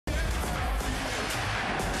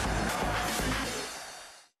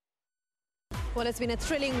Well, it's been a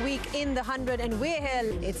thrilling week in the 100 and we're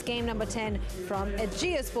here. It's game number 10 from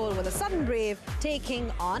Ageas Bowl with the Southern Brave taking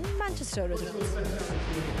on Manchester Originals.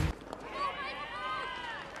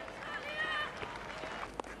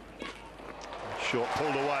 Short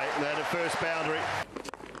pulled away, and they're the first boundary.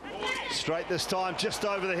 Straight this time, just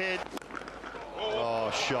over the head.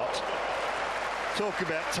 Oh, shot. Talk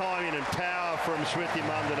about timing and power from Smriti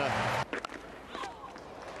Mandana.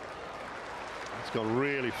 It's gone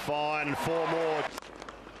really fine, and 4 more.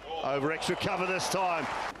 Over extra cover this time.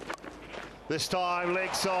 This time,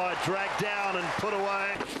 leg side, dragged down and put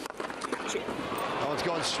away. That one's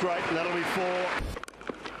gone straight, and that'll be 4.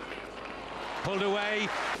 Pulled away.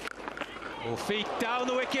 Oh, feet down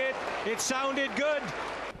the wicket. It sounded good.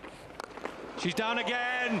 She's down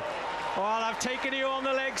again. Oh, I've taken you on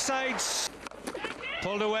the leg sides.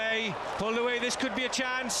 Pulled away. Pulled away. This could be a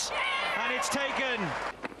chance. And it's taken.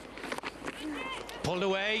 Pulled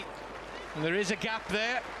away. And there is a gap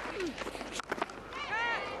there. Oh,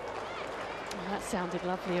 that sounded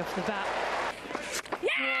lovely off the bat. Yeah!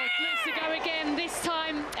 Oh, looks to go again. This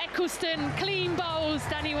time, Eccleston clean bowls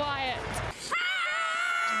Danny Wyatt.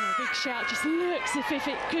 Big shout, just looks as if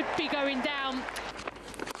it could be going down.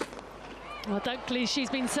 Well, Dunkley, she's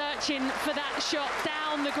been searching for that shot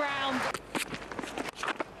down the ground.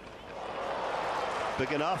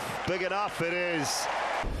 Big enough it is.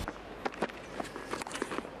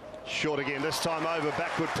 Short again, this time over,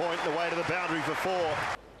 backward point, the way to the boundary for 4.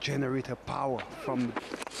 Generate a power from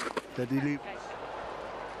the delivery.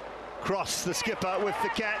 Cross the skipper with the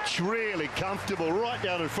catch, really comfortable, right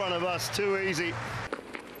down in front of us, too easy.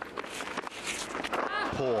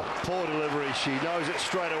 Poor delivery, she knows it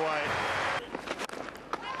straight away.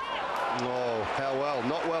 Oh, how well,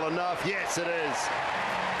 not well enough, yes it is.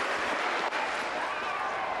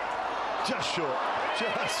 Just short.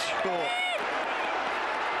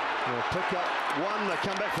 They'll pick up 1, they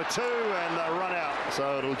come back for 2 and they run out.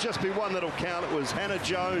 So it'll just be 1 that'll count, it was Hannah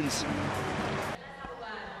Jones.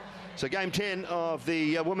 So game 10 of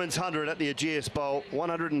the Women's 100 at the Ageas Bowl.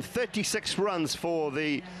 136 runs for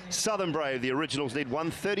the Southern Brave. The Originals need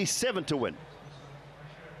 137 to win.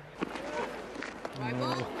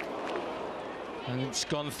 And it's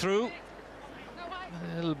gone through.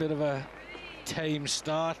 A little bit of a tame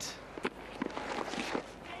start.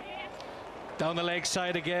 Down the leg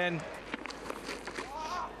side again.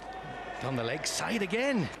 Down the leg side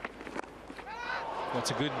again.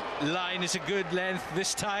 That's a good line, it's a good length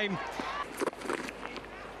this time.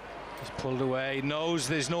 Just pulled away, knows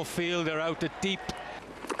there's no fielder out at deep.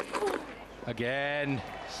 Again.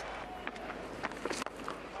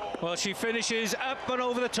 Well, she finishes up and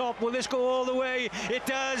over the top. Will this go all the way? It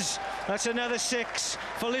does. That's another 6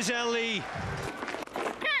 for Lizelle.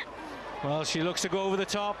 Well, she looks to go over the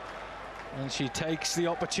top. And she takes the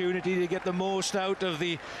opportunity to get the most out of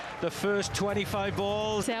the first 25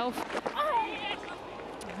 balls. And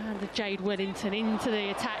the Jade Wellington into the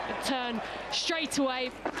attack, turn straight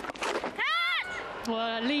away.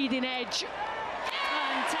 Well, leading edge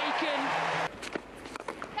and taken.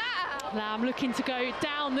 Lamb looking to go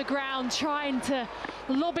down the ground, trying to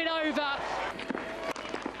lob it over.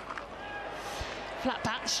 Flat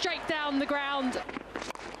bat straight down the ground.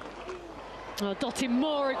 Dotting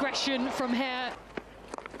more aggression from here.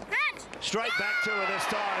 Straight back to her this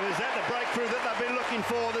time. Is that the breakthrough that they've been looking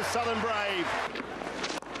for, the Southern Brave?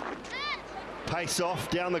 Pace off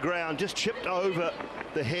down the ground, just chipped over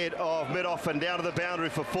the head of mid-off and down to the boundary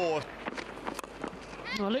for 4.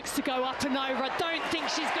 Well, looks to go up and over. I don't think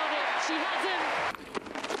she's got it. She hasn't.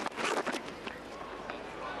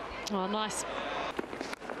 Oh, nice.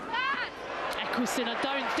 Eccleston, I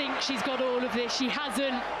don't think she's got all of this. She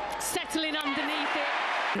hasn't. Settling underneath it.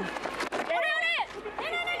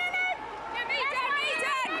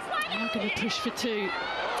 I'm going to push for 2.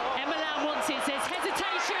 Emma Lamb wants it, says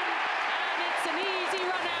hesitation, and it's an easy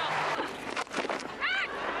run out.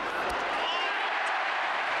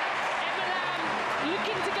 Emma Lamb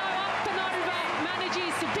looking to go up and over,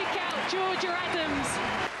 manages to pick out Georgia Adams.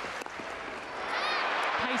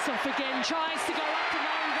 Pace off again, tries to go up and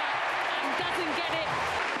over, and doesn't get it.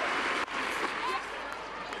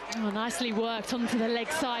 Oh, nicely worked onto the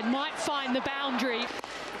leg side, might find the boundary. Oh,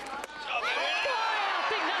 I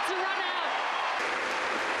think that's a run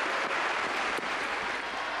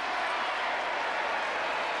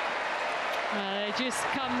out. They just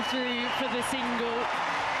come through for the single.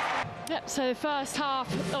 Yep, so the first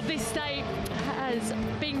half of this day has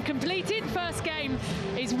been completed. First game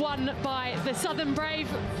is won by the Southern Brave.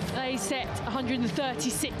 They set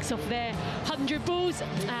 136 off their 100 balls,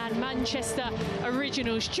 and Manchester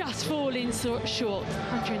Originals just falling short,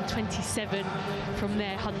 127 from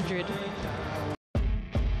their 100.